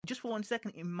Just for 1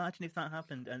 second, imagine if that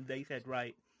happened and they said,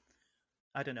 right,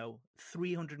 I don't know,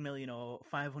 300 million or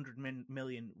 500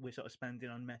 million we're sort of spending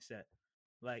on Messi.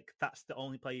 Like, that's the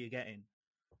only player you're getting.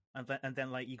 And then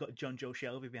like, you got John Joe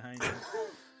Shelby behind him.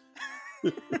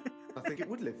 I think it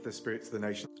would lift the spirits of the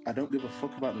nation. I don't give a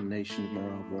fuck about the nation's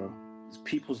morale, bro.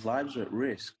 People's lives are at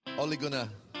risk. Ole Gunnar,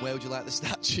 where would you like the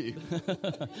statue?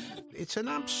 It's an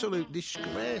absolute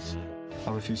disgrace.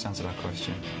 I refuse to answer that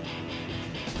question.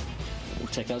 We'll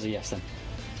take it as a yes then.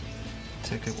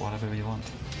 Take it whatever you want.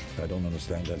 I don't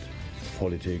understand that.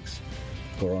 Politics,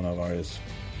 coronavirus.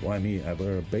 Why me? I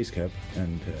wear a base cap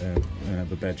and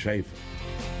have a bad shave.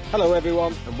 Hello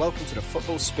everyone and welcome to the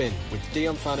Football Spin with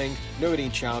Dion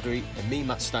Nooruddean Choudry and me,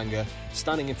 Matt Stanger,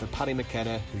 standing in for Paddy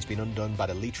McKenna, who's been undone by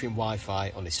the Leitrim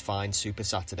Wi-Fi on this fine Super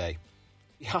Saturday.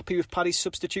 You happy with Paddy's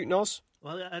substitute, Nos?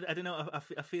 Well, I don't know.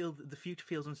 I feel the future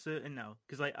feels uncertain now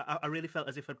because like I really felt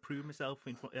as if I'd proved myself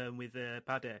with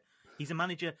Paddy. He's a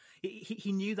manager.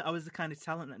 He knew that I was the kind of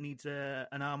talent that needs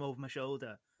an arm over my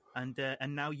shoulder, and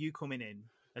now you coming in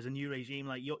as a new regime,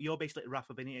 like you're basically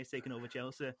Rafa Benitez taking over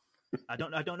Chelsea. I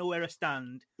don't know where I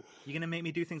stand. You're going to make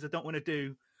me do things I don't want to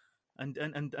do, and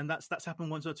that's happened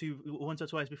once or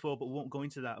twice before, but we won't go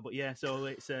into that. But yeah, so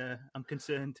it's I'm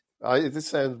concerned. This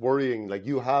sounds worrying. Like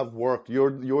you have worked.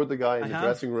 You're the guy in the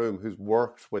dressing room who's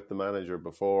worked with the manager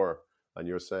before, and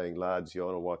you're saying, lads, you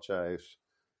want to watch out.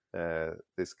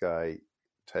 This guy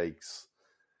takes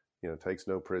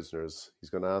no prisoners. He's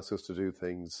going to ask us to do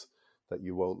things that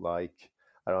you won't like.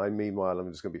 And meanwhile, I'm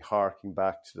just going to be harking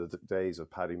back to the days of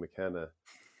Paddy McKenna,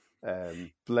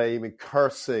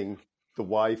 cursing the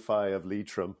Wi-Fi of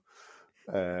Leitrim,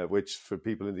 which for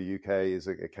people in the UK is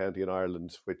a county in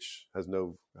Ireland which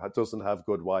doesn't have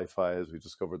good Wi-Fi, as we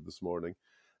discovered this morning.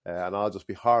 And I'll just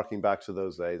be harking back to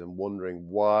those days and wondering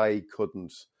why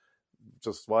couldn't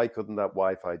that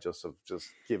Wi-Fi just have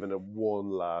given it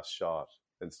one last shot?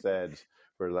 Instead,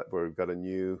 we've got a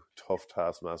new tough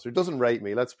taskmaster. He doesn't rate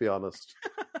me. Let's be honest.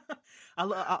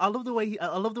 I love the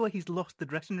way he's lost the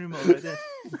dressing room already.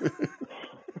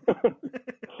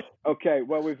 Okay,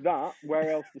 well with that,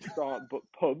 where else to start but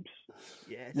pubs?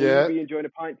 Yes. Will you be enjoying a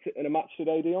pint and a match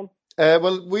today, Dion?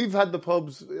 Well, we've had the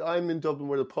pubs. I'm in Dublin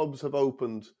where the pubs have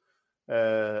opened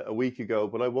a week ago,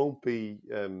 but I won't be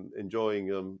enjoying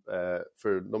them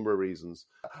for a number of reasons.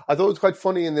 I thought it was quite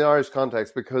funny in the Irish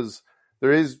context because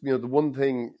there is, the one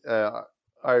thing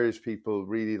Irish people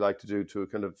really like to do to a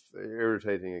kind of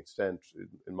irritating extent,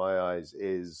 in my eyes,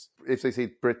 is if they see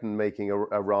Britain making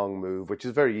a wrong move, which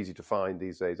is very easy to find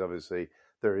these days, obviously,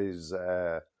 there is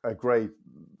a great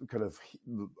kind of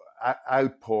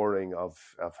outpouring of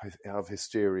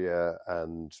hysteria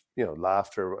and,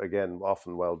 laughter, again,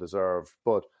 often well-deserved.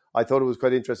 But I thought it was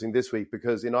quite interesting this week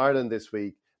because in Ireland this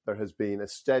week, there has been a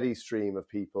steady stream of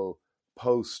people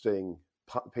posting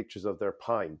pictures of their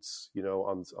pints,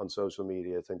 on social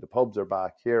media, saying the pubs are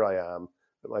back. Here I am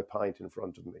with my pint in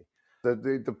front of me.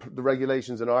 The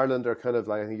regulations in Ireland are kind of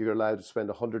like, I think you're allowed to spend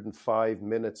 105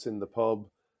 minutes in the pub,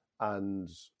 and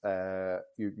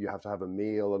you have to have a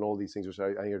meal and all these things, which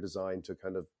are designed to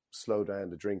kind of slow down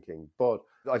the drinking. But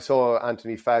I saw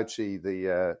Anthony Fauci,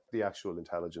 the actual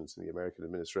intelligence in the American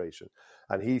administration,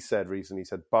 and he said recently,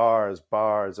 bars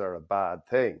are a bad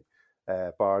thing.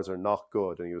 Bars are not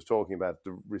good. And he was talking about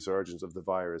the resurgence of the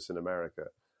virus in America.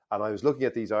 And I was looking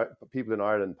at these people in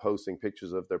Ireland posting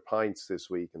pictures of their pints this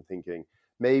week and thinking,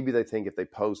 maybe they think if they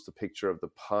post a picture of the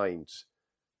pint,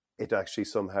 it actually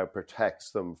somehow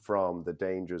protects them from the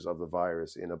dangers of the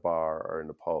virus in a bar or in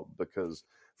a pub. Because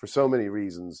for so many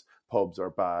reasons, pubs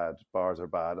are bad, bars are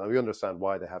bad. And we understand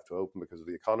why they have to open because of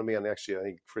the economy. And actually, I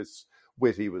think Chris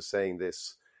Whitty was saying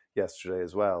this yesterday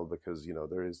as well, because,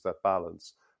 there is that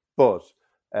balance. But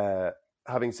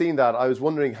having seen that, I was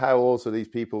wondering how also these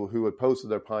people who had posted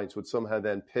their pints would somehow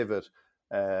then pivot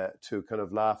to kind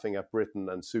of laughing at Britain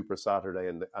and Super Saturday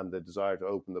and the desire to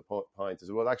open the pints. I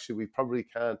said, well, actually, we probably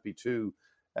can't be too...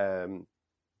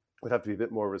 we'd have to be a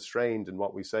bit more restrained in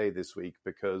what we say this week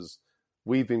because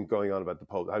we've been going on about the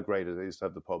pub, how great it is to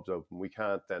have the pubs open. We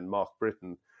can't then mock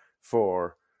Britain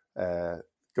for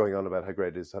going on about how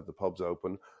great it is to have the pubs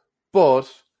open.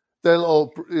 But...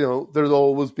 there'll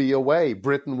always be a way.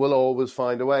 Britain will always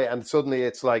find a way. And suddenly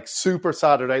it's like Super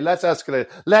Saturday. Let's escalate.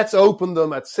 Let's open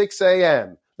them at 6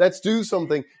 a.m. Let's do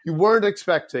something you weren't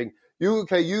expecting.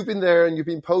 You've been there and you've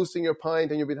been posting your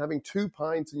pint and you've been having 2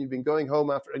 pints and you've been going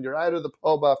home after, and you're out of the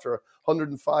pub after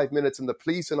 105 minutes and the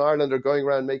police in Ireland are going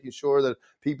around making sure that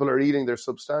people are eating their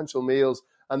substantial meals.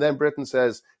 And then Britain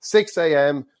says, 6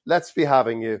 a.m., let's be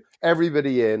having you.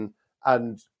 Everybody in.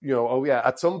 And,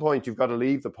 at some point you've got to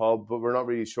leave the pub, but we're not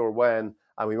really sure when.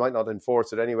 and we might not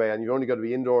enforce it anyway. And you're only going to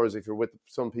be indoors if you're with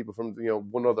some people from,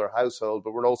 one other household,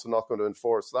 but we're also not going to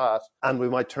enforce that. And we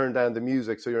might turn down the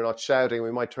music so you're not shouting.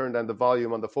 We might turn down the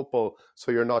volume on the football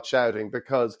so you're not shouting,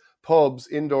 because pubs,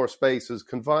 indoor spaces,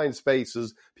 confined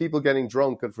spaces, people getting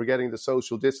drunk and forgetting the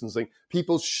social distancing,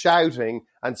 people shouting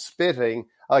and spitting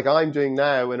like I'm doing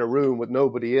now in a room with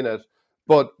nobody in it.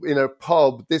 But in a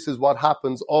pub, this is what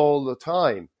happens all the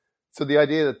time. So the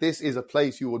idea that this is a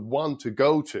place you would want to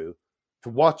go to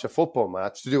watch a football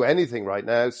match, to do anything right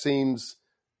now, seems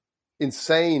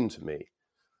insane to me.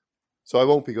 So I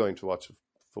won't be going to watch a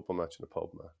football match in a pub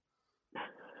now.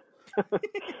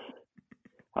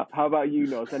 How about you,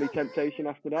 Nos? Any temptation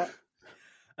after that?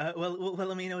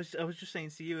 Well. I mean, I was just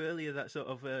saying to you earlier that sort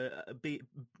of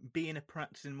being a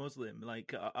practicing Muslim,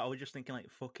 like I was just thinking,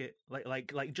 like, fuck it,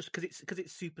 like just because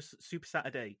it's Super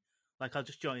Saturday, like I'll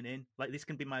just join in. Like this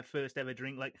can be my first ever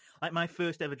drink. Like my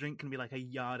first ever drink can be like a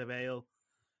yard of ale,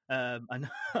 and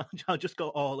I'll just go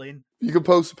all in. You could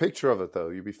post a picture of it though.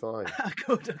 You'd be fine. I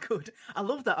could. I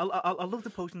love that. I love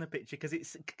the posting the picture because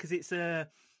it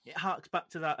harks back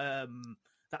to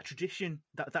that tradition,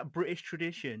 that British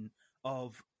tradition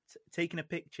of taking a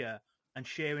picture and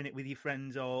sharing it with your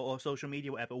friends or social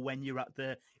media, whatever, when you're at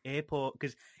the airport.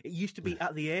 Because it used to be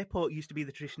at the airport, used to be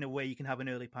the tradition of where you can have an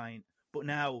early pint, but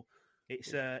now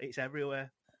it's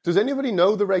everywhere. Does anybody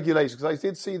know the regulations? Because I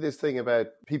did see this thing about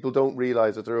people don't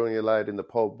realise that they're only allowed in the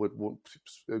pub with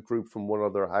a group from one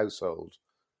other household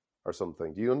or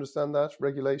something. Do you understand that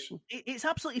regulation? It's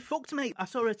absolutely fucked, mate. I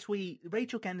saw a tweet,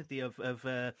 Rachel Kennedy of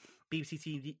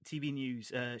BBC TV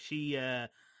News.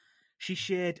 She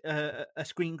shared a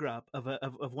screen grab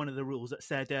of one of the rules that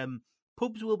said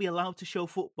pubs will be allowed to show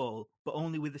football, but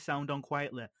only with the sound on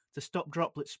quietly to stop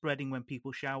droplets spreading when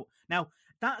people shout. Now,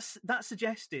 that's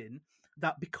suggesting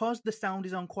that because the sound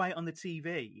is on quiet on the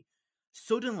TV,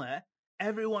 suddenly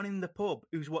everyone in the pub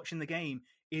who's watching the game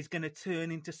is going to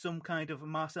turn into some kind of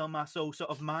Marcel Marceau sort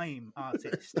of mime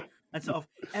artist. And sort of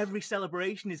every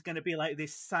celebration is going to be like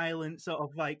this silent sort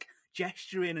of like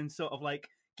gesturing and sort of like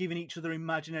giving each other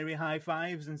imaginary high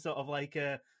fives and sort of like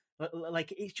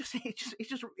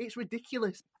it's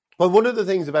ridiculous. Well, one of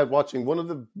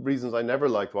the reasons I never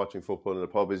liked watching football in a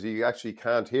pub is you actually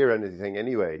can't hear anything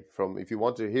anyway. If you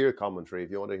want to hear commentary,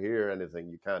 if you want to hear anything,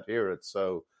 you can't hear it.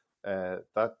 So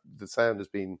that the sound has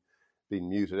been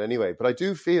muted anyway. But I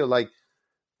do feel like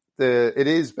it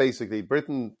is basically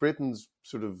Britain's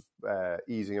sort of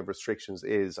easing of restrictions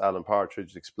is Alan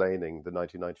Partridge explaining the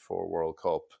 1994 World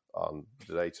Cup on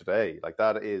the day today. Like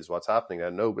that is what's happening.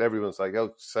 And everyone's like,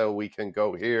 oh, so we can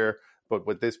go here, but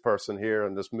with this person here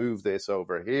and just move this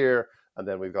over here. And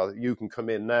then we've got, you can come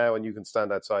in now and you can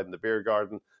stand outside in the beer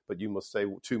garden, but you must stay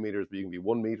 2 meters, but you can be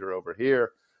 1 meter over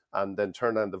here. And then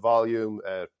turn down the volume,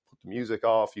 put the music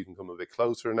off. You can come a bit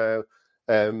closer now.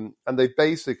 And they've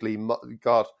basically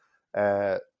got,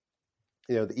 the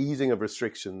easing of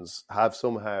restrictions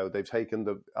they've taken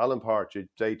the Alan Partridge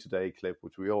day-to-day clip,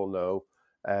 which we all know,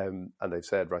 and they've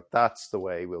said, right, that's the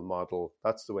way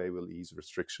we'll ease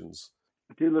restrictions.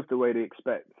 I do love the way they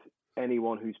expect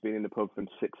anyone who's been in the pub from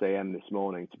 6 a.m. this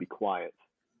morning to be quiet.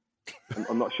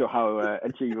 I'm not sure how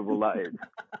achievable that is.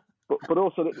 But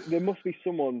also, there must be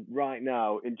someone right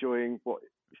now enjoying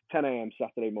it's 10 a.m.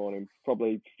 Saturday morning,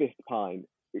 probably fifth pint.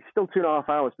 It's still 2.5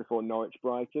 hours before Norwich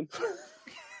Brighton.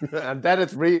 And then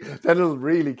it'll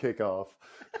really kick off.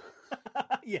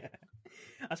 Yeah.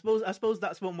 I suppose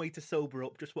that's one way to sober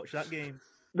up. Just watch that game.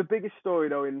 The biggest story,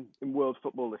 though, in world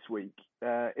football this week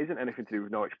isn't anything to do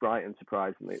with Norwich Brighton,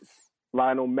 surprisingly. It's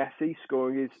Lionel Messi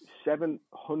scoring his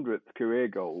 700th career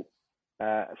goal.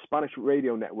 A Spanish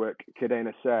radio network,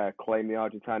 Cadena Ser, claimed the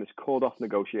Argentine has called off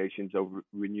negotiations over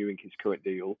renewing his current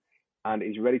deal and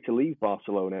is ready to leave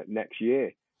Barcelona next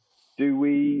year. Do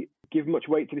we give much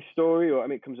weight to this story? Or, I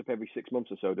mean, it comes up every 6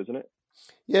 months or so, doesn't it?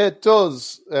 Yeah, it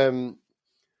does.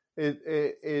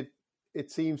 It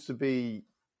seems to be,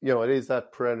 it is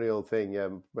that perennial thing.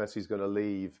 Messi's going to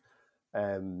leave,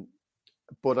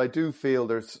 but I do feel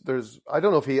there's. I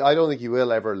don't think he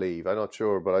will ever leave. I'm not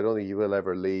sure, but I don't think he will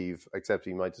ever leave. Except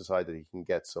he might decide that he can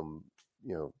get some,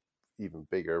 even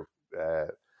bigger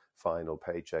final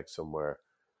paycheck somewhere,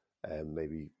 and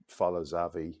maybe follow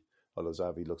Xavi. Although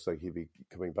Xavi looks like he'll be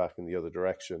coming back in the other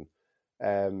direction,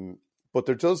 but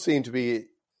there does seem to be.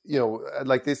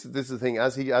 Like this is the thing.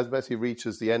 As Messi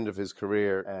reaches the end of his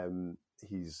career,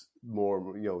 he's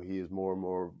more. He is more and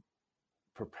more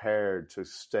prepared to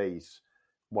state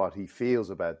what he feels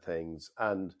about things.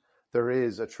 And there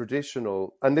is a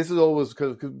traditional, and this is always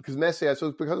because Messi, I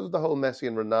suppose, because of the whole Messi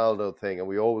and Ronaldo thing, and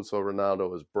we always saw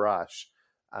Ronaldo as brash,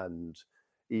 and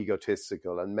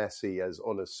egotistical, and Messi as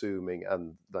unassuming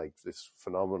and like this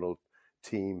phenomenal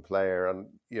team player, and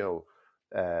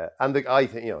I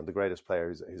think the greatest player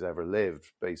who's ever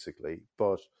lived, basically.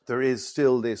 But there is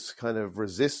still this kind of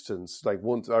resistance,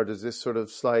 or there's this sort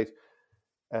of slight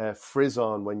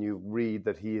frisson when you read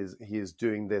that he is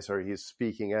doing this or he is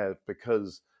speaking out,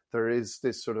 because there is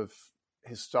this sort of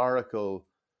historical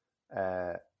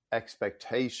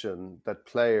expectation that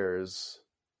players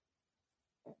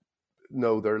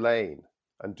know their lane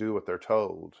and do what they're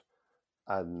told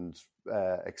and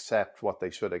accept what they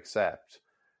should accept.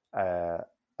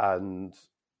 And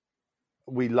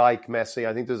we like Messi.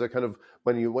 I think there's a kind of,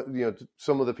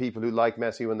 some of the people who like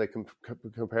Messi, when they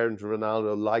compare him to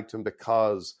Ronaldo, liked him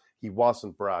because he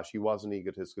wasn't brash, he wasn't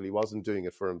egotistical, he wasn't doing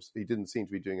it for him. He didn't seem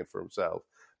to be doing it for himself.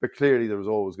 But clearly there was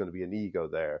always going to be an ego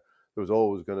there. There was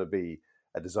always going to be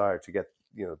a desire to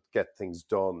get things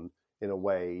done in a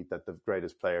way that the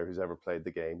greatest player who's ever played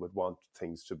the game would want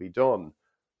things to be done.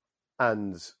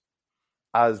 And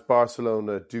as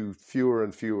Barcelona do fewer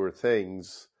and fewer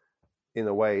things in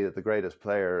a way that the greatest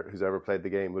player who's ever played the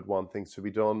game would want things to be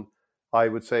done, I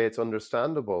would say it's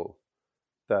understandable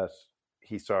that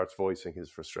he starts voicing his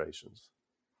frustrations.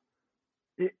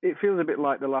 It feels a bit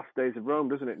like the last days of Rome,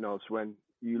 doesn't it, Nos, when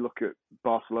you look at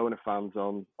Barcelona fans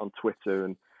on Twitter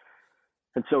and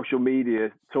social media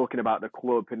talking about the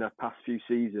club in the past few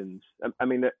seasons. I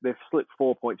mean, they've slipped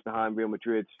 4 points behind Real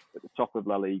Madrid at the top of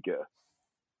La Liga,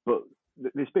 but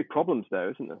there's big problems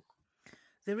there, isn't there?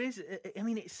 There is. I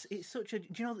mean, it's such a.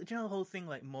 Do you know the whole thing?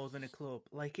 Like, more than a club.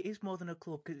 Like, it is more than a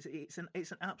club because it's an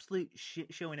absolute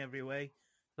shit show in every way.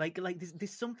 Like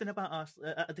there's something about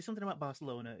there's something about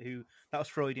Barcelona who, that was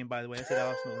Freudian, by the way. I said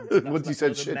Arsenal. Once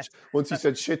you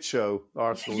said shit show,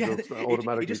 Arsenal just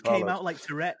automatically. It just came out like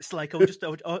Tourette's. Like I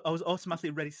was automatically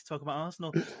ready to talk about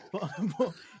Arsenal,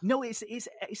 but no,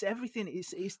 it's everything.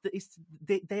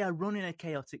 They are run in a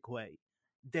chaotic way.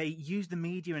 They use the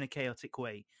media in a chaotic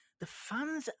way. The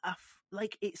fans are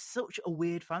it's such a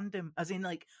weird fandom. As in,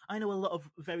 like, I know a lot of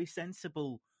very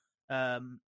sensible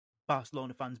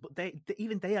Barcelona fans, but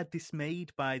they are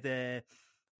dismayed by their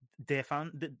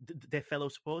fellow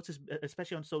supporters,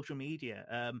 especially on social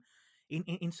media.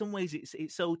 In some ways,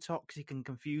 it's so toxic and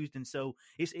confused, and so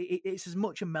it's as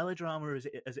much a melodrama as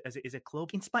it is a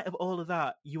club. In spite of all of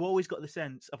that, you always got the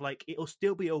sense of like it'll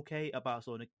still be okay at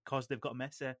Barcelona because they've got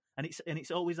Messi, and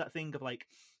it's always that thing of like,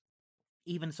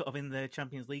 even sort of in the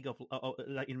Champions League of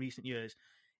like in recent years,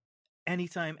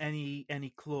 anytime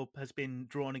any club has been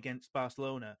drawn against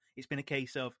Barcelona, it's been a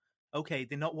case of, okay,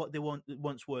 they're not what they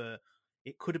once were.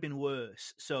 It could have been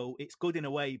worse, so it's good in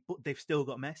a way, but they've still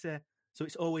got Messi. So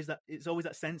it's always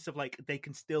that sense of like they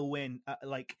can still win.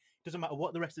 Like, doesn't matter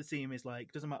what the rest of the team is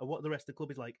like, doesn't matter what the rest of the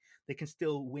club is like, they can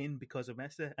still win because of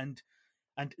Messi. And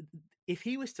if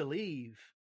he was to leave,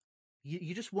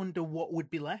 you just wonder what would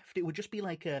be left. It would just be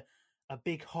like a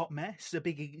big hot mess, a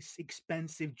big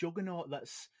expensive juggernaut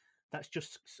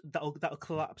that'll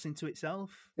collapse into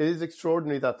itself. It is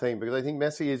extraordinary, that thing, because I think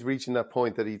Messi is reaching that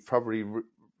point that he probably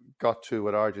got to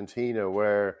with Argentina,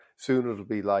 where soon it'll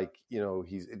be like,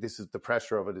 the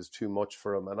pressure of it is too much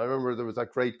for him. And I remember there was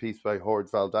that great piece by Jorge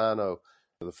Valdano,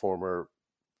 the former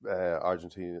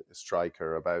Argentine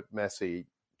striker, about Messi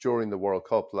during the World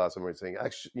Cup last summer, saying,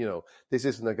 actually, this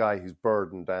isn't a guy who's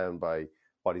burdened down by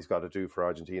what he's got to do for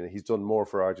Argentina. He's done more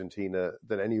for Argentina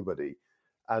than anybody.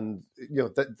 And,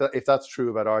 if that's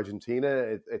true about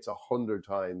Argentina, it's 100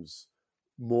 times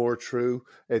more true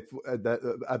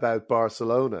about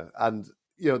Barcelona. And,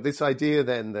 this idea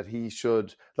then that he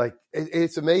should, like,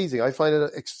 it's amazing. I find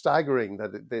it staggering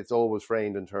that it's always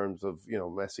framed in terms of,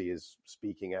 Messi is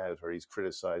speaking out, or he's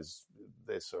criticized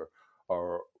this,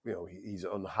 or he's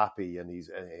unhappy and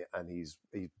he's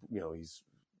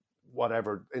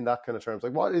whatever, in that kind of terms.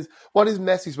 Like, what is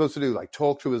Messi supposed to do? Like,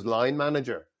 talk to his line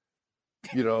manager?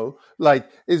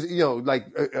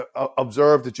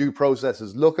 Observe the due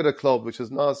processes, look at a club which,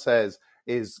 as Nas says,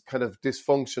 is kind of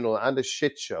dysfunctional and a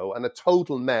shit show and a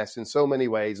total mess in so many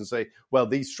ways, and say, well,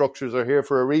 these structures are here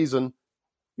for a reason.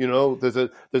 There's a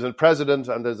president,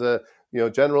 and there's a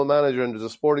general manager, and there's a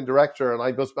sporting director, and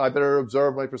I better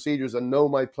observe my procedures and know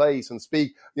my place and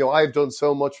speak. I've done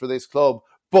so much for this club,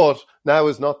 but now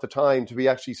is not the time to be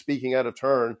actually speaking out of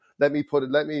turn. Let me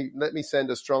send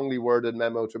a strongly worded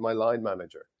memo to my line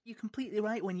manager. You're completely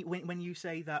right when you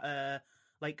say that.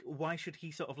 Like, why should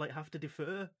he sort of like have to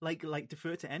defer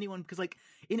to anyone? Because like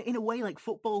in a way, like,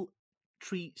 football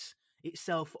treats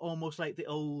itself almost like the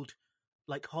old,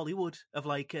 like, Hollywood of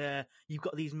like you've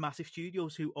got these massive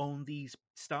studios who own these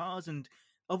stars, and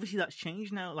obviously that's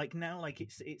changed now. Like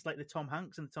it's like the Tom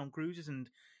Hanks and the Tom Cruises and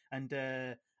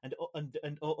and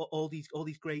all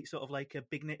these great sort of like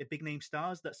big name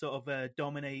stars that sort of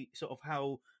dominate sort of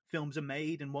how films are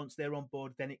made, and once they're on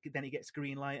board, then it gets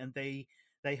green light, and they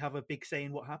have a big say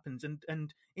in what happens.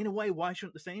 And in a way, why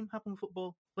shouldn't the same happen with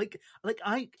football?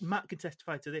 Matt can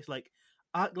testify to this.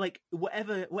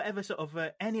 Whatever sort of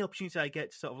any opportunity I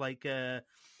get to sort of like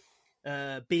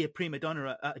be a prima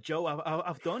donna at Joe,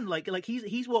 I've done. Like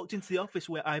he's walked into the office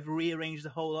where I've rearranged the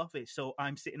whole office, so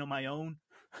I'm sitting on my own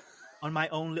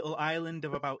little island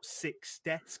of about 6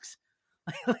 desks.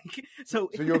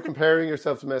 So you're comparing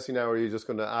yourself to Messi now, or are you just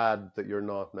going to add that you're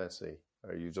not Messi?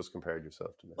 Or you just compared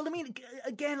yourself to Messi? Well, I mean,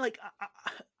 again, like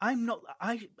I'm not.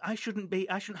 I shouldn't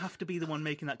have to be the one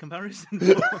making that comparison.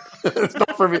 It's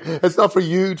not for me. It's not for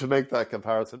you to make that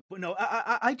comparison. But no,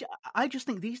 I just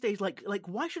think these days, like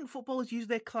why shouldn't footballers use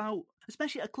their clout,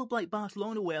 especially at a club like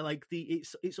Barcelona, where like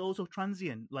it's also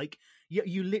transient. Like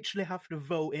you literally have to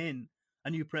vote in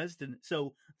a new president,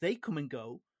 so they come and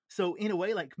go. So in a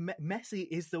way, like Messi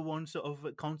is the one sort of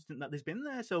constant that there's been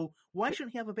there. So why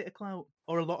shouldn't he have a bit of clout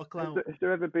or a lot of clout? Has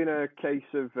there ever been a case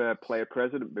of player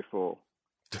president before?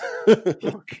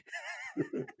 That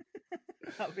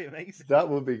would be amazing. That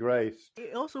would be great.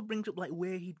 It also brings up like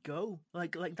where he'd go.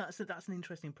 Like that's an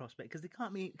interesting prospect, because there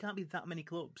can't be that many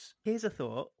clubs. Here's a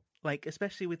thought, like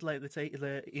especially with like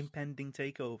the impending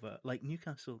takeover, like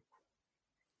Newcastle.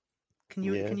 Can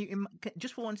you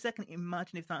just for 1 second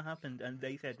imagine if that happened and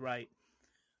they said, right,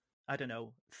 I don't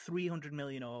know, 300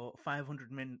 million or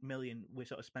 500 million we're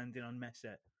sort of spending on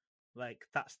Messi, like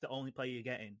that's the only player you're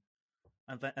getting,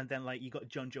 and then like you got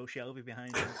John Joe Shelby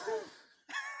behind him.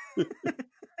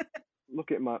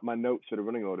 Look at my notes for the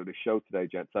running order of the show today,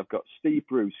 gents. I've got Steve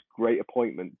Bruce, great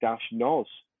appointment, Nos.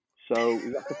 So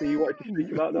is that something you wanted to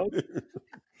speak about, Nos?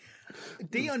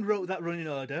 Dion wrote that running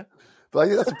order. But I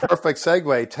think that's a perfect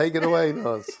segue. Take it away,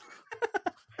 Nos.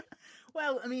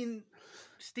 Well, I mean,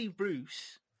 Steve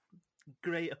Bruce,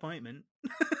 great appointment.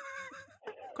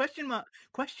 Question mark.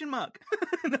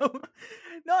 No,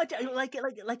 like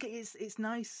it's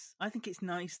nice. I think it's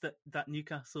nice that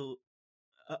Newcastle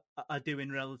are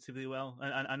doing relatively well.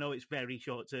 And I know it's very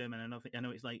short term, and I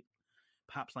know it's like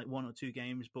perhaps like 1 or 2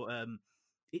 games, but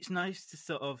it's nice to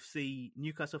sort of see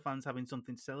Newcastle fans having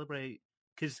something to celebrate,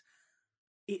 because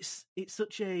it's been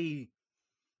such a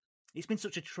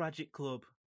tragic club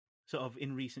sort of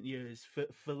in recent years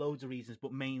for loads of reasons,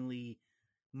 but mainly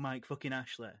Mike fucking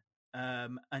Ashley.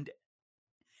 And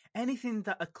anything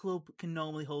that a club can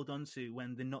normally hold on to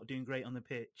when they're not doing great on the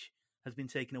pitch has been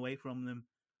taken away from them.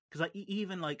 Because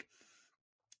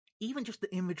even just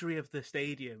the imagery of the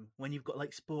stadium, when you've got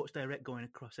like Sports Direct going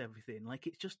across everything, like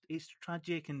it's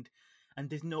tragic, and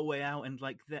there's no way out, and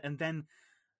then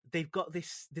they've got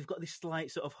this slight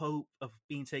sort of hope of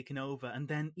being taken over, and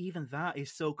then even that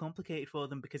is so complicated for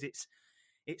them, because it's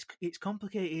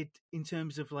complicated in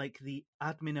terms of like the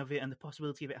admin of it and the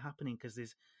possibility of it happening, because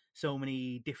there's so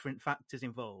many different factors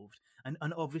involved, and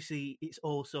obviously it's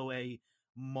also a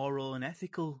moral and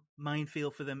ethical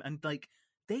minefield for them, and like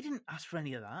they didn't ask for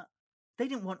any of that. They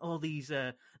didn't want all these.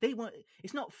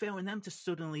 It's not fair on them to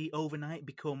suddenly overnight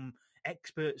become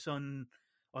experts on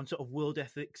sort of world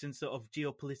ethics and sort of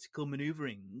geopolitical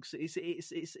maneuverings. It's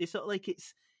sort of like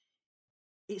it's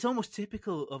almost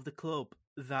typical of the club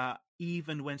that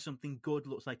even when something good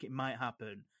looks like it might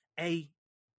happen, A,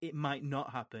 it might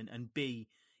not happen, and B,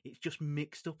 it's just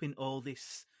mixed up in all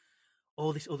this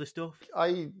other stuff.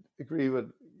 I agree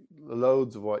with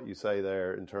loads of what you say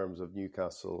there in terms of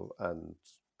Newcastle and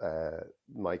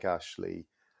Mike Ashley,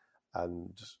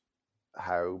 and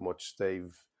how much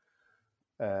they've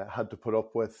had to put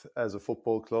up with as a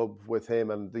football club with him,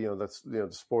 and that's the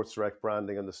Sports Direct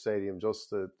branding and the stadium.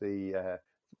 Just the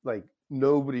like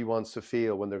nobody wants to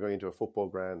feel when they're going into a football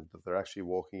ground that they're actually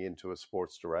walking into a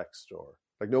Sports Direct store.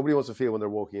 Like nobody wants to feel when they're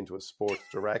walking into a Sports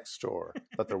Direct store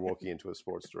that they're walking into a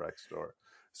Sports Direct store.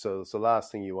 So it's the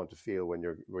last thing you want to feel when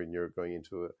you're going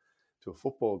into a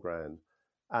football ground.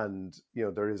 And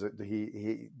there is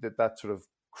that sort of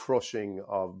crushing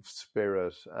of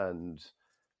spirit and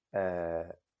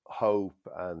hope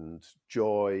and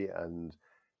joy and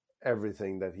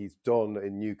everything that he's done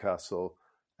in Newcastle,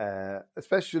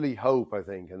 especially hope, I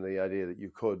think, and the idea that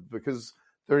you could, because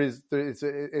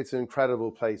it's an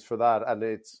incredible place for that,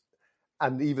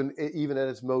 and even at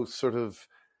its most sort of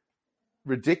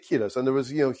ridiculous, and there was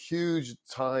huge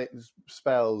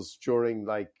spells during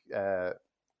like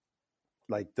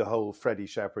the whole Freddie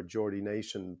Shepherd, Geordie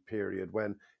Nation period,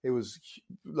 when it was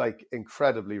like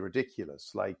incredibly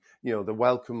ridiculous. Like, the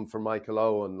welcome for Michael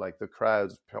Owen, like the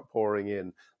crowds pouring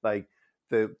in, like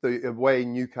the way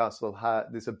Newcastle had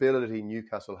this ability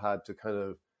Newcastle had to kind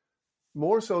of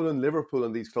more so than Liverpool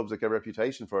and these clubs that get a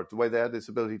reputation for it, the way they had this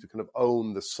ability to kind of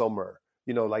own the summer,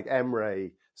 like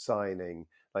Emre signing,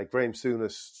 like Graham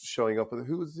Souness showing up.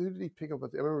 Who did he pick up? I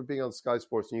remember being on Sky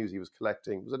Sports News. He was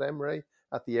collecting, was it Emre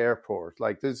at the airport?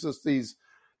 Like there's just these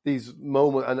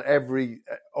moments, and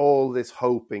all this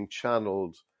hoping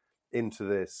channeled into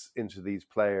these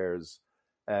players,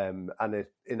 and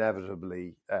it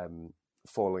inevitably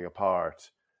falling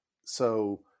apart.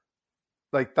 So.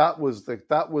 Like that was the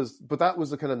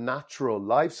kind of natural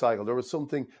life cycle. There was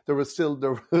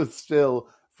still,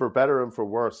 for better and for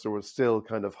worse, there was still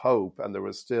kind of hope, and there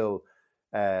was still,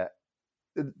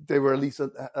 they were at least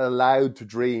allowed to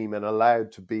dream and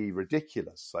allowed to be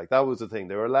ridiculous. Like that was the thing;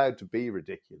 they were allowed to be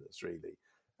ridiculous, really,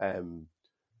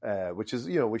 which is,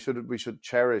 we should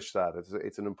cherish that.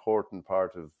 It's an important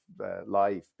part of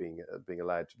life, being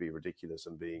allowed to be ridiculous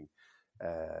and being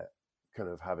kind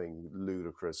of having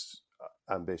ludicrous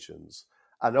ambitions.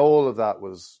 And all of that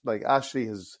was like Ashley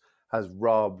has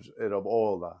robbed it of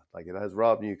all that. Like it has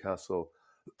robbed Newcastle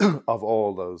of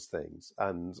all those things,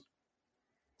 and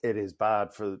it is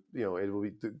bad for, it will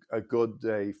be a good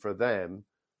day for them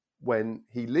when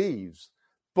he leaves.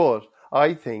 But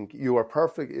I think you are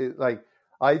perfect. Like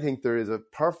I think there is a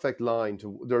line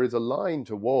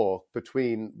to walk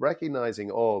between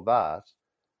recognizing all that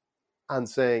and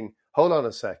saying, hold on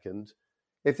a second,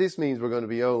 if this means we're going to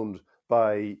be owned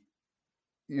by,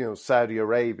 Saudi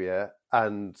Arabia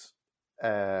and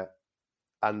the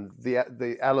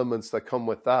elements that come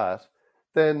with that,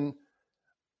 then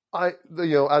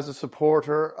as a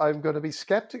supporter, I'm going to be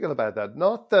skeptical about that.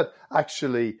 Not that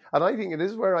actually, and I think it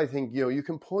is where I think, you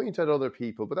can point at other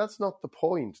people, but that's not the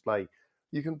point. Like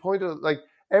you can point at, like,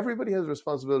 everybody has a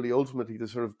responsibility ultimately to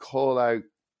sort of call out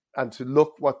and to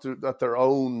look at their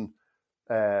own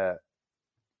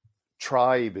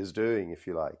tribe is doing, if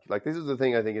you like. Like this is the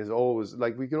thing I think is always,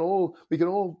 like, we can all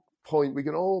point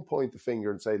the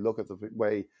finger and say, look at the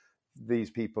way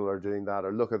these people are doing that,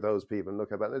 or look at those people and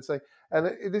look at that. And it's like,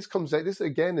 this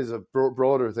again is a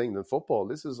broader thing than football.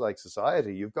 This is like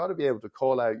society. You've got to be able to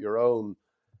call out your own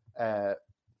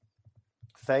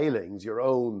failings, your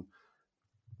own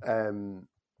the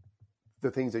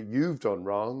things that you've done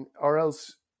wrong, or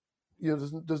else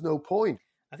there's no point.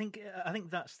 I think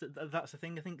that's the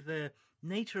thing. I think the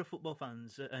nature of football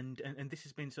fans, and this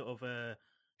has been sort of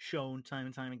shown time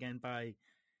and time again by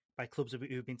clubs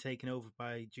who've been taken over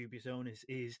by dubious owners,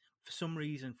 is for some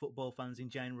reason football fans in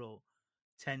general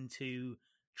tend to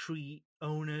treat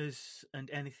owners and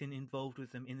anything involved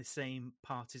with them in the same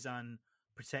partisan,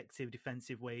 protective,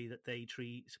 defensive way that they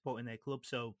treat supporting their club.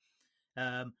 So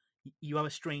you have a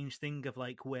strange thing of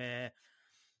like where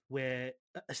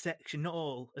a section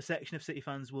of City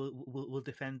fans will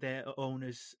defend their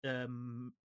owners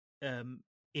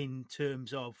in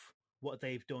terms of what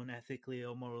they've done ethically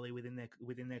or morally within their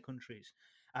countries,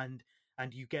 and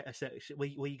you get a section where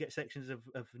you get sections of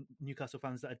Newcastle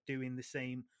fans that are doing the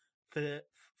same for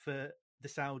the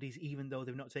Saudis, even though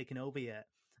they've not taken over yet.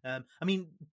 I mean,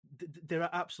 there are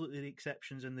absolutely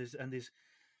exceptions, and there's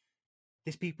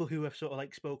people who have sort of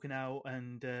like spoken out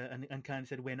and kind of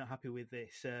said we're not happy with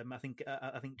this. I think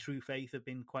True Faith have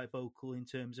been quite vocal in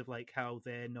terms of like how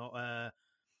they're not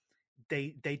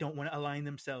they don't want to align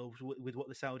themselves with what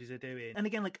the Saudis are doing. And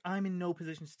again, like, I'm in no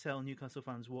position to tell Newcastle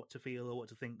fans what to feel or what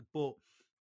to think, but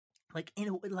like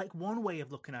one way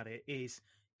of looking at it is,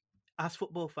 as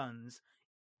football fans,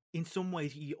 in some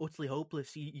ways you're utterly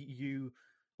hopeless. You've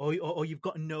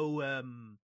got no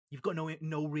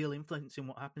real influence in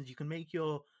what happens. You can make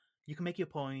your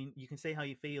point, you can say how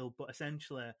you feel, but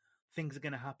essentially things are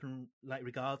going to happen like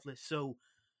regardless. So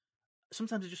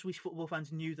sometimes I just wish football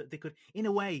fans knew that they could, in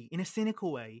a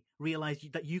cynical way, realize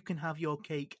that you can have your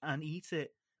cake and eat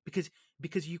it, because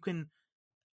you can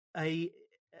a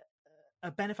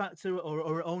benefactor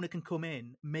or an owner can come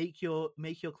in, make your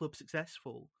club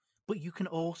successful, but you can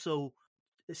also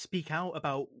speak out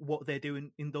about what they're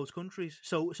doing in those countries.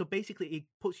 So basically it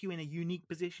puts you in a unique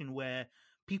position where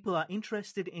people are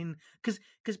interested in, because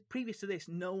previous to this,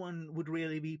 no one would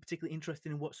really be particularly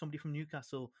interested in what somebody from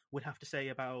Newcastle would have to say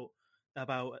about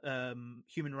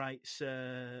human rights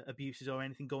abuses or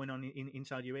anything going on in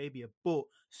Saudi Arabia. But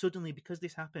suddenly, because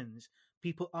this happens,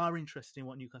 people are interested in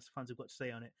what Newcastle fans have got to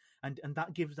say on it, and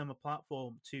that gives them a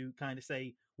platform to kind of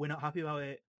say, we're not happy about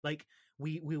it. Like,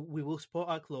 we will support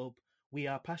our club. We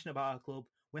are passionate about our club.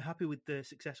 We're happy with the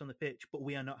success on the pitch, but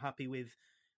we are not happy with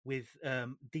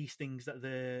these things that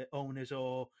the owners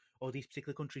or these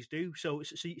particular countries do. So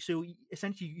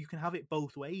essentially, you can have it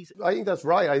both ways. I think that's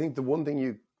right. I think the one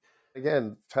thing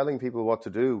again, telling people what to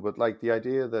do, but like the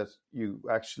idea that you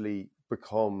actually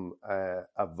become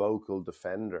a vocal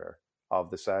defender of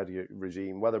the Saudi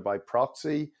regime, whether by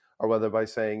proxy or whether by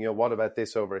saying, what about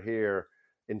this over here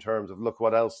in terms of look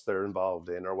what else they're involved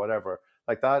in or whatever.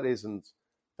 Like that isn't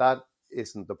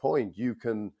the point. You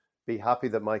can be happy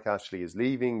that Mike Ashley is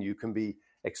leaving. You can be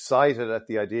excited at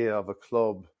the idea of a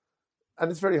club,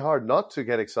 and it's very hard not to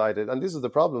get excited. And this is the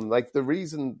problem. Like the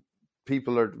reason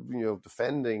people are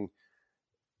defending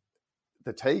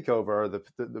the takeover or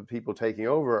the people taking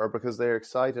over are because they're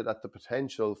excited at the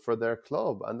potential for their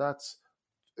club, and that's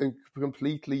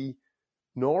completely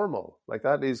normal. Like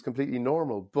that is completely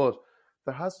normal, but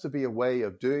there has to be a way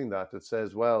of doing that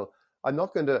says, well, I'm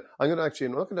not going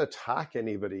to attack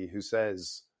anybody who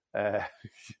says, I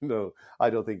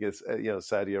don't think it's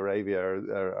Saudi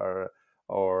Arabia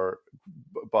or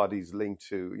bodies linked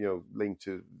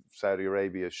to Saudi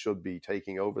Arabia should be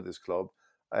taking over this club.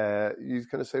 You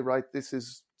kind of say, right, this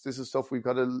is stuff we've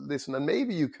got to listen, and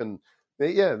maybe you can,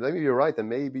 maybe you're right, and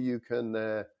maybe you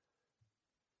can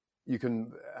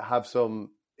have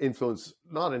some influence,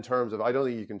 not in terms of, I don't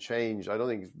think you can change. I don't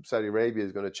think Saudi Arabia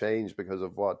is going to change because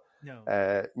of what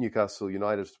Newcastle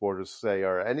United supporters say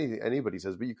or anybody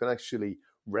says, but you can actually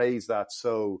raise that.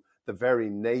 So the very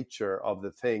nature of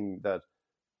the thing that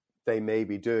they may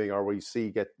be doing, or we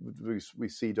see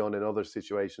done in other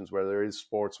situations where there is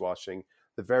sports washing,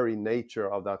 the very nature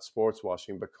of that sports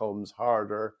washing becomes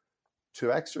harder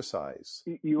to exercise.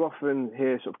 You often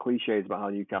hear sort of cliches about how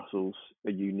Newcastle's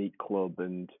a unique club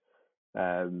and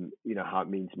how it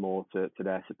means more to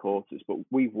their supporters. But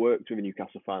we've worked with a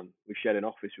Newcastle fan. We've shared an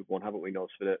office with one, haven't we, Nos,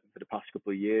 for the past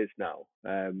couple of years now.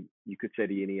 You could say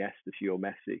the Iniesta to your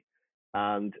Messi.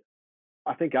 And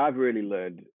I think I've really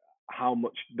learned how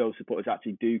much those supporters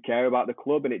actually do care about the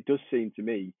club. And it does seem to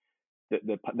me that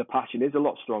the passion is a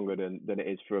lot stronger than it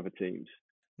is for other teams.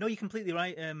 No, you're completely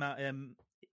right, Matt.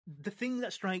 The thing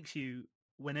that strikes you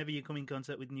whenever you come in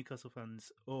contact with Newcastle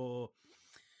fans or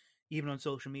even on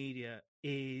social media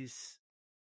is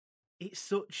there's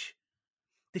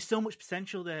so much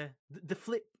potential there. The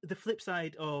flip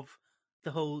side of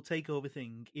the whole takeover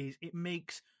thing is it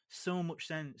makes so much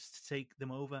sense to take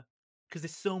them over because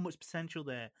there's so much potential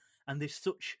there, and there's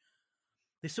such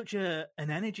an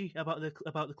energy about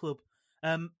the club.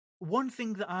 One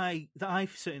thing that I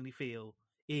certainly feel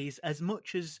is, as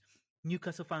much as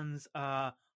Newcastle fans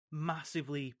are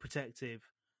massively protective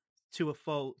to a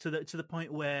fault, to the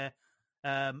point where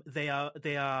they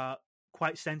are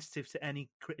quite sensitive to any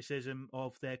criticism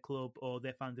of their club or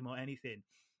their fandom or anything,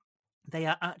 they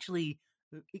are actually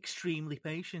extremely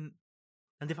patient,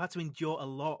 and they've had to endure a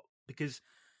lot because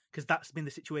that's been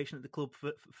the situation at the club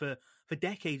for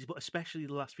decades, but especially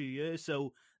the last few years.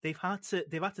 So they've had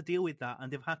to deal with that,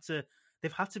 and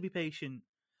they've had to be patient.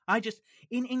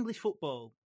 In English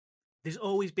football, there's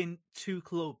always been two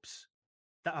clubs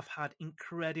that have had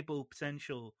incredible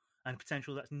potential and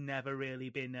potential that's never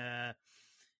really been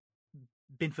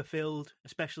fulfilled,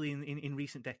 especially in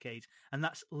recent decades, and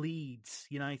that's Leeds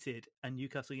United and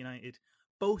Newcastle United.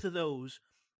 Both of those,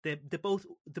 they're both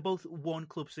one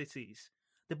club cities.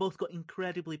 They both got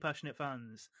incredibly passionate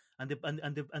fans, and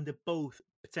they're both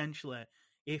potentially,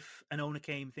 if an owner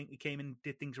came and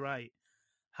did things right,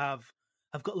 have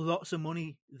got lots of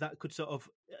money that could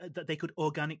that they could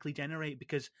organically generate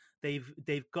because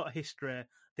they've got a history,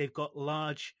 they've got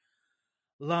large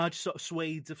sort of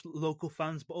swathes of local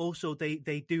fans, but also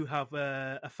they do have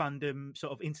a fandom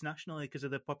sort of internationally because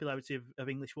of the popularity of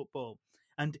English football.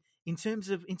 And in terms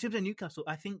of Newcastle,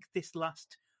 I think this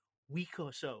last week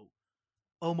or so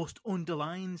almost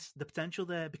underlines the potential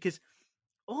there, because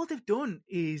all they've done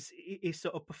is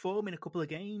sort of perform in a couple of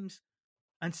games,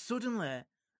 and suddenly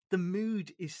the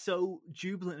mood is so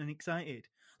jubilant and excited.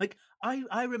 Like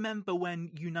I remember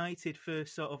when United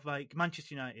first sort of like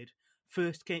Manchester United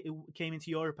first came into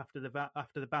Europe after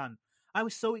the ban. I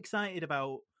was so excited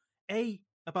about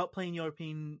playing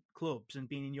European clubs and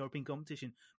being in European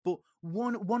competition. But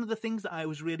one of the things that I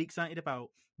was really excited about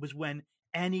was when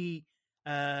any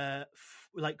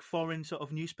like foreign sort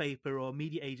of newspaper or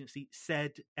media agency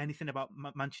said anything about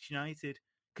Manchester United,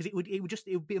 because it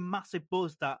would be a massive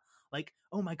buzz that, like,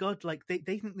 oh my god, like they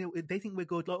think we're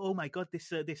good. Like, oh my god,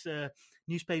 this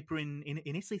newspaper in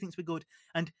Italy thinks we're good.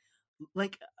 And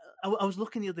like I was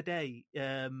looking the other day,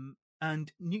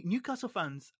 and Newcastle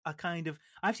fans are kind of,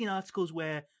 I've seen articles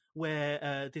where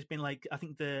there's been, like, I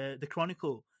think the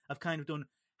Chronicle have kind of done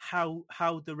how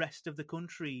the rest of the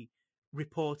country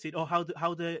reported, or how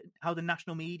the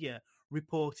national media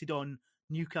reported on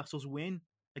Newcastle's win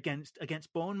against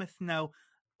Bournemouth. Now,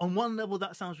 on one level,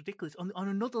 that sounds ridiculous. On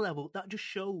another level, that just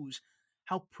shows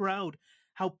how proud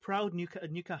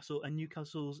Newcastle and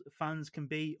Newcastle's fans can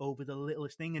be over the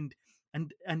littlest thing,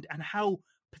 and how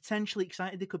potentially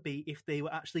excited they could be if they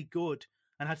were actually good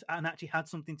and actually had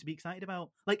something to be excited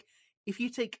about. Like if you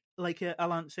take like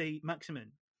Alance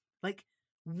Maximin, like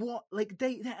what, like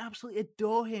they absolutely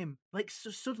adore him. Like so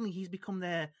suddenly he's become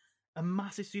a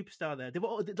massive superstar there.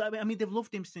 They've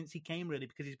loved him since he came, really,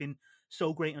 because he's been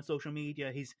so great on social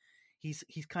media.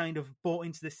 He's kind of bought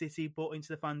into the city, bought into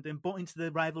the fandom, bought into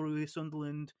the rivalry with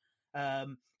Sunderland.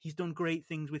 He's done great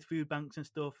things with food banks and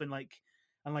stuff, and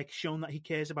shown that he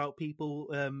cares about people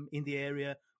in the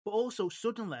area. But also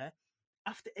suddenly,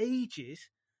 after ages,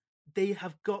 they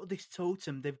have got this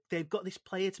totem. They've got this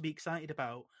player to be excited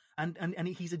about, and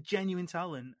he's a genuine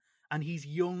talent, and he's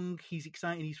young, he's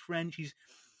exciting, he's French, he's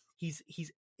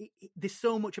there's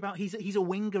so much about. He's a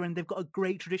winger, and they've got a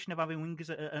great tradition of having wingers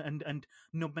and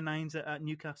number 9s at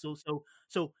Newcastle.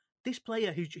 So this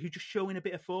player who's just showing a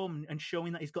bit of form and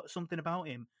showing that he's got something about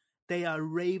him, they are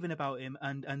raving about him,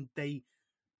 and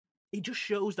it just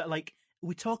shows that, like,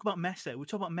 we talked about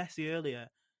Messi earlier.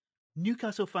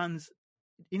 Newcastle fans,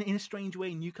 in a strange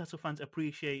way, Newcastle fans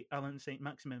appreciate Alan St.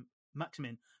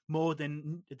 Maximin more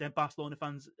than their Barcelona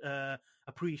fans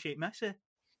appreciate Messi.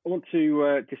 I want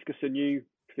to discuss a new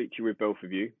feature with both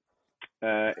of you.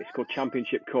 It's called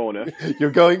Championship Corner.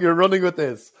 You're running with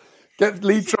this. Get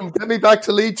Leitrim. Get me back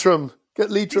to Leitrim. Get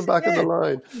Leitrim back on the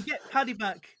line. Get Paddy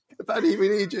back. Paddy, we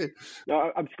need you.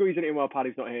 No, I'm squeezing it in while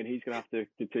Paddy's not here, and he's going to have to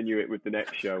continue it with the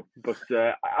next show. But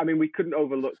we couldn't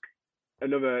overlook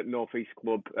another North East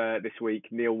club this week,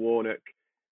 Neil Warnock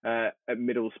at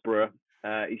Middlesbrough.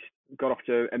 He's got off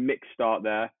to a mixed start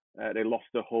there. They lost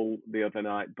to Hull the other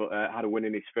night, but had a win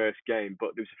in his first game.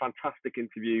 But there was a fantastic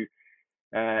interview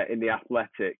in The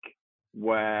Athletic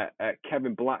where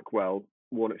Kevin Blackwell,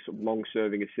 Warnock's sort of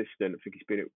long-serving assistant, I think he's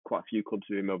been at quite a few clubs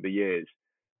with him over the years,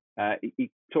 he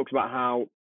talks about how,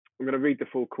 I'm going to read the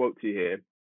full quote to you here.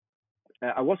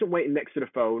 I wasn't waiting next to the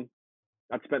phone.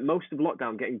 I'd spent most of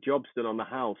lockdown getting jobs done on the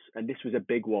house, and this was a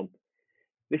big one.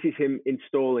 This is him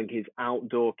installing his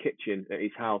outdoor kitchen at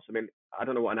his house. I mean, I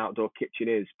don't know what an outdoor kitchen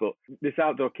is, but this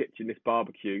outdoor kitchen, this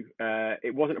barbecue,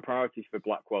 it wasn't a priority for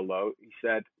Blackwell, though. He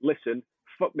said, listen,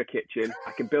 fuck the kitchen.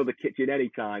 I can build a kitchen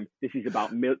anytime. This is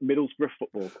about Middlesbrough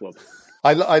Football Club.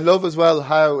 I love as well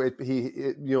how and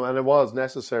it was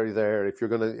necessary there. If you're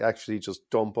going to actually just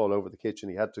dump all over the kitchen,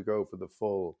 he had to go for the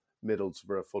full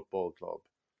Middlesbrough Football Club.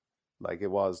 Like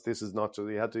it was. This is not.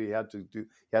 He had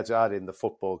to add in the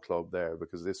football club there,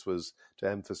 because this was to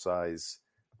emphasise,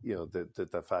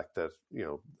 the fact that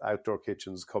outdoor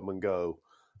kitchens come and go,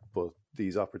 but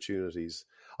these opportunities.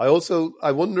 I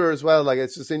wonder as well. Like,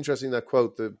 it's just interesting, that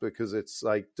quote, because it's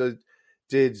like, did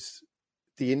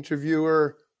the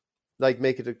interviewer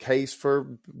make it a case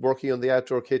for working on the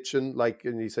outdoor kitchen? Like,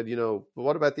 and he said, but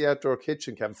what about the outdoor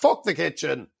kitchen, Kevin? Fuck the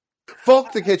kitchen.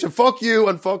 Fuck the kitchen. Fuck you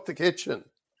and fuck the kitchen.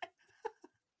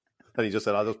 And he just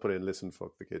said, I'll just put in, listen,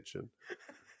 fuck the kitchen.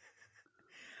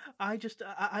 I just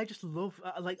love,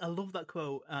 I love that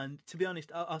quote. And to be honest,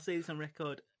 I'll say this on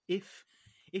record. If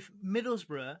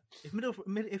Middlesbrough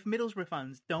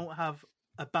fans don't have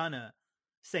a banner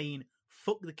saying,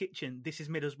 fuck the kitchen, this is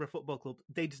Middlesbrough Football Club,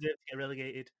 they deserve to get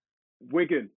relegated.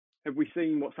 Wigan, have we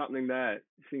seen what's happening there? It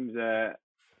seems,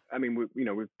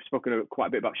 we've spoken quite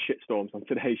a bit about shitstorms on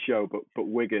today's show, but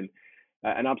Wigan,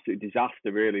 an absolute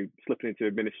disaster, really, slipping into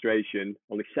administration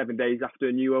only 7 days after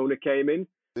a new owner came in.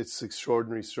 It's an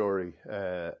extraordinary story.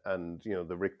 And,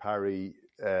 the Rick Parry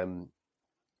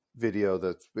video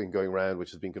that's been going around, which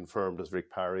has been confirmed as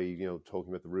Rick Parry,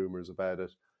 talking about the rumours about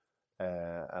it,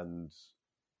 and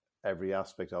every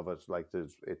aspect of it. Like,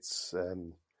 it's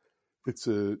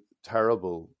a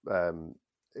terrible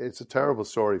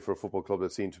story for a football club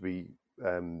that seemed to be.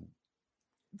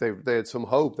 They had some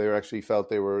hope. They actually felt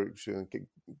they were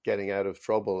getting out of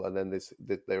trouble, and then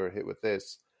they were hit with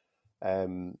this.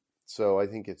 So I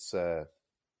think it's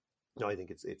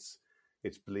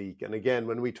bleak. And again,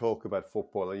 when we talk about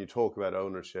football and you talk about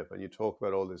ownership and you talk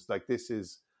about all this, like, this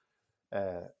is,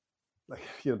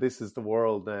 this is the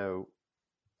world now,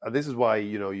 and this is why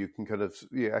you can kind of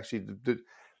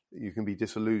you can be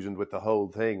disillusioned with the whole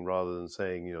thing, rather than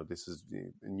saying this is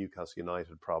a Newcastle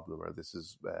United problem, or this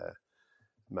is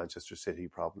Manchester City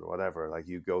problem, or whatever. Like,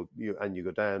 you go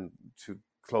down to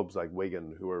clubs like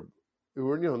Wigan who are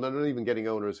not even getting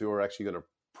owners who are actually going to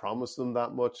promise them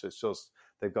that much. It's just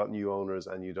they've got new owners,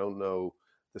 and you don't know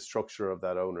the structure of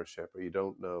that ownership, or you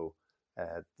don't know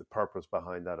the purpose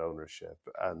behind that ownership,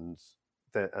 and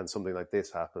something like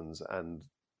this happens, and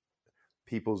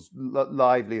people's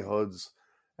livelihoods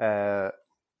are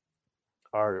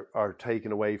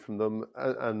taken away from them,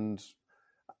 and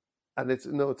it's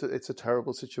a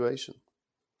terrible situation.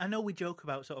 I know we joke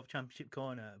about sort of Championship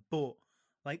Corner, but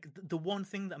Like the one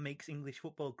thing that makes English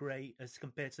football great as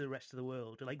compared to the rest of the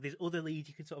world, like there's other leagues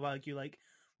you could sort of argue like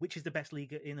which is the best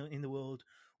league in the world,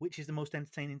 which is the most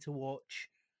entertaining to watch,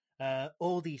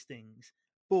 all these things.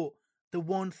 But the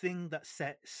one thing that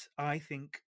sets, I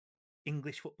think,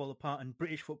 English football apart and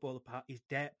British football apart is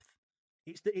depth.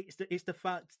 It's the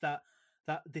fact that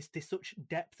there's such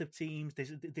depth of teams.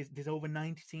 There's over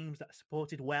 90 teams that are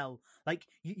supported well. Like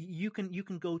you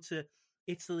can go to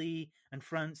Italy and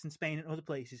France and Spain and other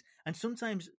places, and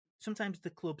sometimes the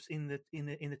clubs in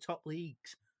the top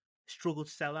leagues struggle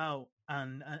to sell out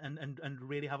and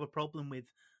really have a problem with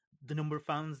the number of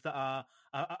fans that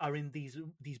are in these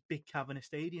big cavernous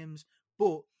stadiums.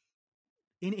 But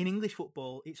in English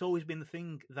football, it's always been the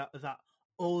thing that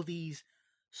all these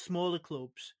smaller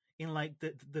clubs in like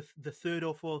the third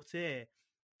or fourth tier,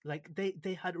 like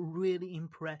they had really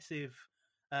impressive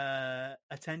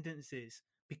attendances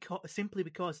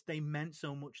because they meant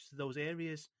so much to those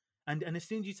areas. And as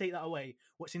soon as you take that away,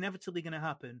 what's inevitably going to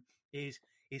happen is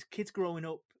kids growing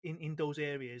up in those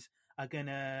areas are going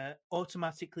to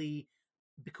automatically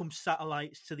become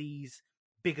satellites to these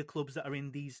bigger clubs that are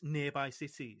in these nearby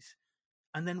cities.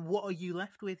 And then what are you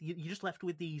left with? You're just left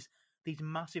with these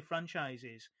massive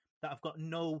franchises that have got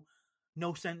no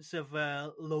sense of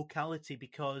locality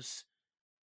because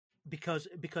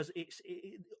it's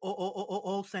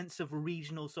all sense of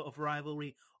regional sort of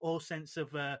rivalry, all sense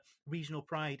of regional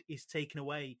pride is taken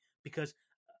away because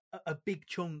a big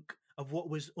chunk of what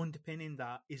was underpinning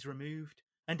that is removed.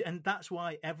 And that's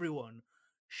why everyone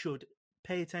should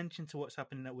pay attention to what's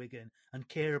happening at Wigan and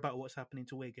care about what's happening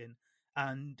to Wigan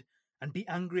and be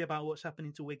angry about what's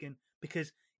happening to Wigan,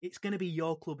 because it's going to be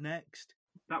your club next.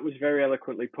 That was very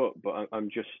eloquently put, but I'm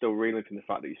just still reeling from the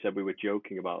fact that you said we were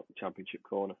joking about Championship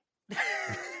Corner.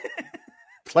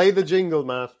 Play the jingle,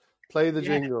 Matt. Play the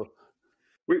jingle.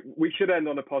 We should end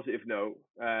on a positive note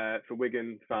for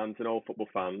Wigan fans and all football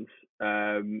fans.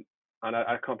 And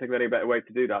I can't think of any better way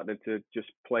to do that than to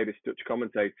just play this Dutch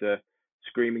commentator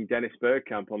screaming Dennis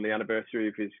Bergkamp on the anniversary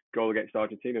of his goal against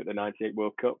Argentina at the 98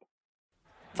 World Cup.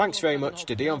 Thanks very much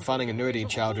to Dion Fanning and Nooruddean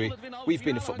Choudry. We've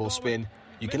been a Football Spin.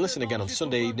 You can listen again on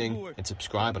Sunday evening and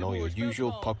subscribe on all your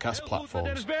usual podcast platforms.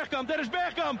 Dennis Bergkamp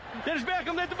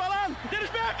neemt de bal aan. Dennis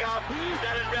Bergkamp!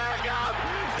 Dennis Bergkamp!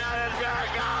 Dennis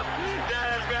Bergkamp!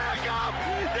 Dennis Bergkamp!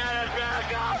 Dennis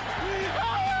Bergkamp!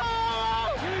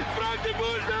 Oh! Frank de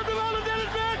Boer speelt de bal aan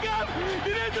Dennis Bergkamp.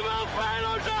 Die neemt de bal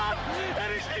feilloos aan en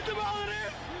die schiet de bal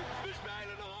erin.